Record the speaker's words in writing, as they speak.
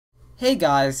Hey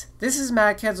guys, this is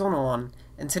MattKids101,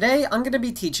 and today I'm going to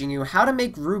be teaching you how to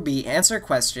make Ruby answer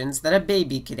questions that a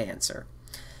baby could answer.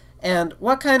 And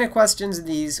what kind of questions are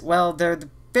these? Well, they're the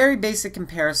very basic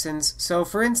comparisons. So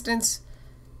for instance,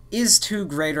 is 2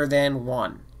 greater than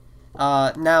 1?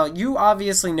 Now, you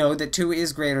obviously know that 2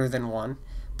 is greater than 1,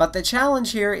 but the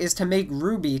challenge here is to make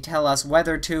Ruby tell us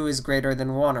whether 2 is greater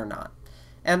than 1 or not.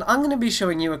 And I'm going to be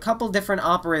showing you a couple different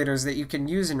operators that you can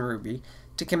use in Ruby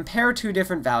to compare 2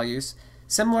 different values,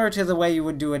 similar to the way you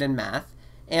would do it in math,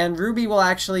 and Ruby will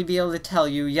actually be able to tell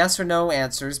you yes or no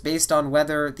answers based on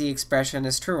whether the expression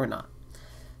is true or not.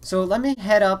 So let me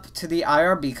head up to the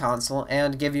IRB console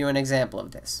and give you an example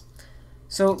of this.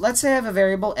 So let's say I have a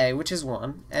variable a, which is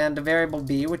 1, and a variable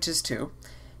b, which is 2,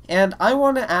 and I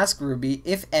want to ask Ruby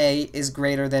if a is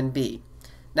greater than b.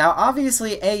 Now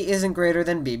obviously a isn't greater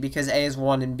than b because a is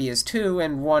 1 and b is 2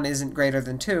 and 1 isn't greater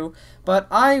than 2, but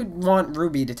I want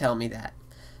Ruby to tell me that.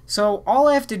 So all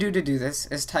I have to do this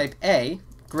is type a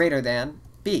greater than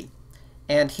b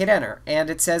and hit enter, and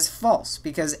it says false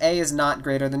because a is not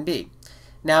greater than b.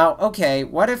 Now okay,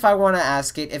 what if I want to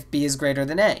ask it if b is greater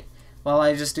than a? Well,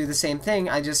 I just do the same thing,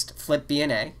 I just flip b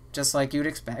and a, just like you'd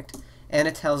expect, and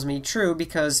it tells me true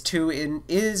because 2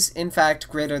 is in fact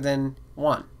greater than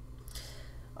 1.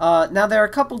 Now there are a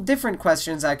couple different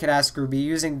questions I could ask Ruby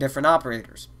using different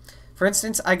operators. For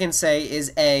instance, I can say,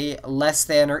 is a less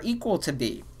than or equal to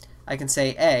b? I can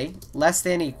say a less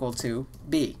than equal to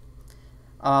b.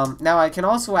 Now I can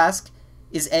also ask,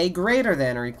 is a greater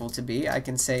than or equal to b? I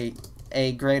can say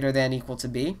a greater than equal to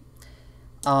b,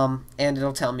 and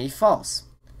it'll tell me false.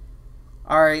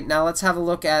 Alright, now let's have a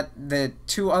look at the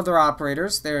 2 other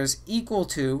operators. There's equal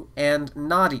to and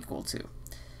not equal to.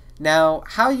 Now,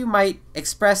 how you might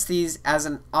express these as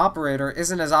an operator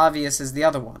isn't as obvious as the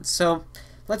other ones. So,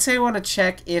 let's say I want to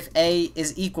check if a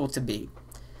is equal to b.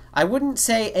 I wouldn't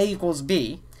say a equals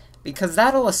b, because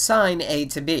that'll assign a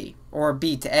to b, or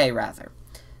b to a, rather.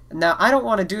 Now, I don't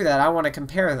want to do that, I want to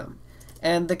compare them.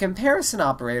 And the comparison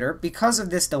operator, because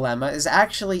of this dilemma, is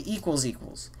actually equals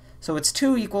equals. So it's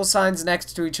 2 equal signs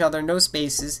next to each other, no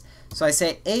spaces. So I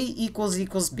say a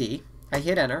equals b, I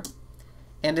hit enter,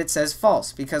 and it says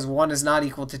false because 1 is not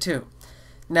equal to 2.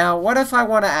 Now, what if I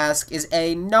want to ask, is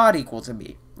a not equal to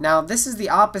b? Now, this is the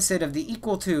opposite of the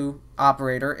equal to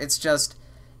operator. It's just,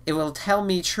 it will tell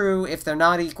me true if they're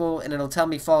not equal, and it'll tell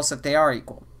me false if they are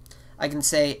equal. I can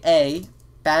say a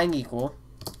bang equal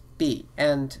b,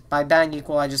 and by bang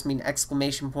equal, I just mean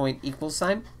exclamation point equal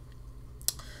sign.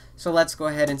 So let's go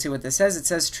ahead and see what this says. It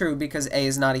says true because a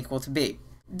is not equal to b.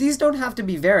 These don't have to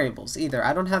be variables either.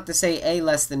 I don't have to say a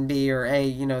less than b or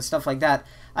a, stuff like that.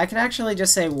 I can actually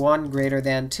just say 1 greater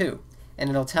than 2, and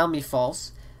it'll tell me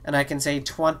false. And I can say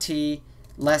 20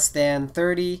 less than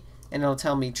 30, and it'll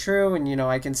tell me true. And,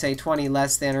 I can say 20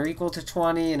 less than or equal to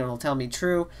 20, and it'll tell me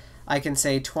true. I can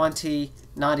say 20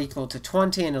 not equal to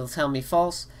 20, and it'll tell me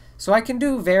false. So I can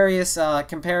do various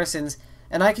comparisons,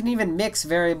 and I can even mix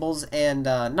variables and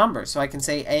numbers. So I can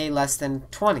say a less than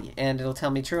 20, and it'll tell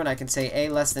me true, and I can say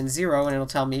a less than 0, and it'll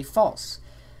tell me false.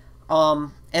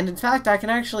 And in fact, I can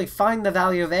actually find the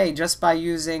value of a just by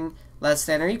using less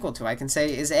than or equal to. I can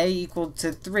say, is a equal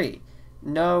to 3?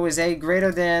 No. Is a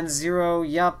greater than 0?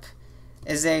 Yup.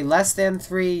 Is a less than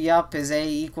 3? Yup. Is a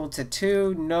equal to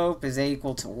 2? Nope. Is a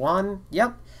equal to 1?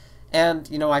 Yup. And,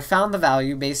 I found the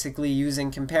value basically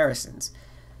using comparisons.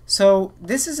 So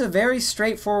this is a very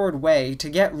straightforward way to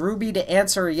get Ruby to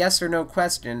answer a yes or no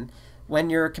question when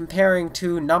you're comparing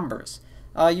 2 numbers.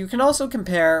 You can also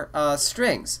compare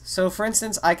strings. So for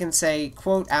instance, I can say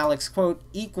quote Alex quote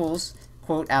equals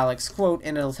quote Alex quote,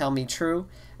 and it'll tell me true.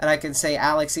 And I can say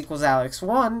Alex equals Alex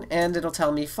 1, and it'll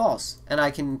tell me false. And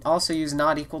I can also use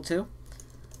not equal to,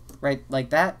 right, like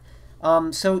that.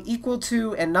 So equal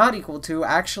to and not equal to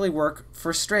actually work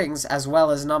for strings as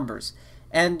well as numbers.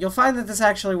 And you'll find that this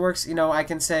actually works. I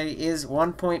can say, is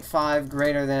 1.5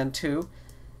 greater than 2?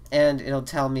 And it'll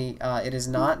tell me it is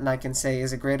not. And I can say,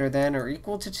 is it greater than or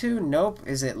equal to 2? Nope.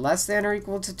 Is it less than or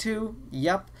equal to 2?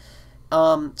 Yep.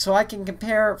 So I can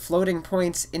compare floating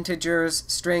points, integers,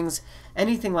 strings,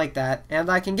 anything like that. And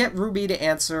I can get Ruby to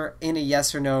answer in a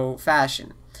yes or no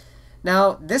fashion.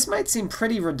 Now, this might seem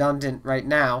pretty redundant right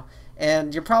now.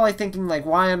 And you're probably thinking, like,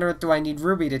 why on earth do I need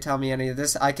Ruby to tell me any of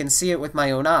this? I can see it with my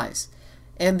own eyes.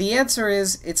 And the answer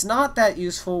is, it's not that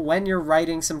useful when you're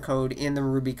writing some code in the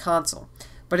Ruby console.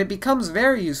 But it becomes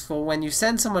very useful when you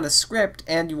send someone a script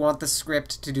and you want the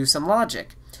script to do some logic.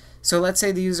 So let's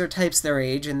say the user types their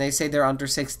age and they say they're under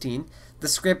 16. The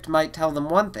script might tell them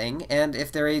one thing, and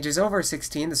if their age is over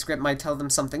 16, the script might tell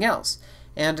them something else.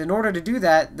 And in order to do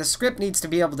that, the script needs to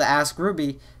be able to ask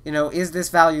Ruby, is this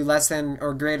value less than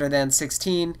or greater than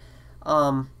 16?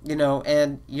 And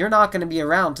you're not going to be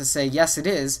around to say, yes, it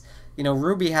is.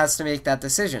 Ruby has to make that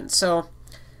decision. So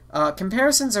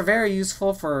comparisons are very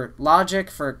useful for logic,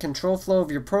 for control flow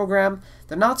of your program.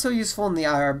 They're not so useful in the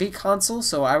IRB console,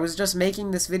 so I was just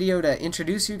making this video to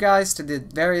introduce you guys to the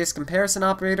various comparison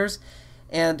operators.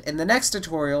 And in the next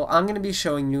tutorial, I'm going to be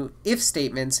showing you if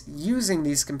statements using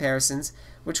these comparisons,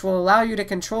 which will allow you to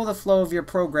control the flow of your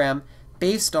program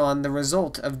based on the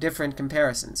result of different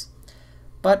comparisons.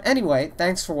 But anyway,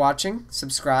 thanks for watching,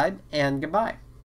 subscribe, and goodbye.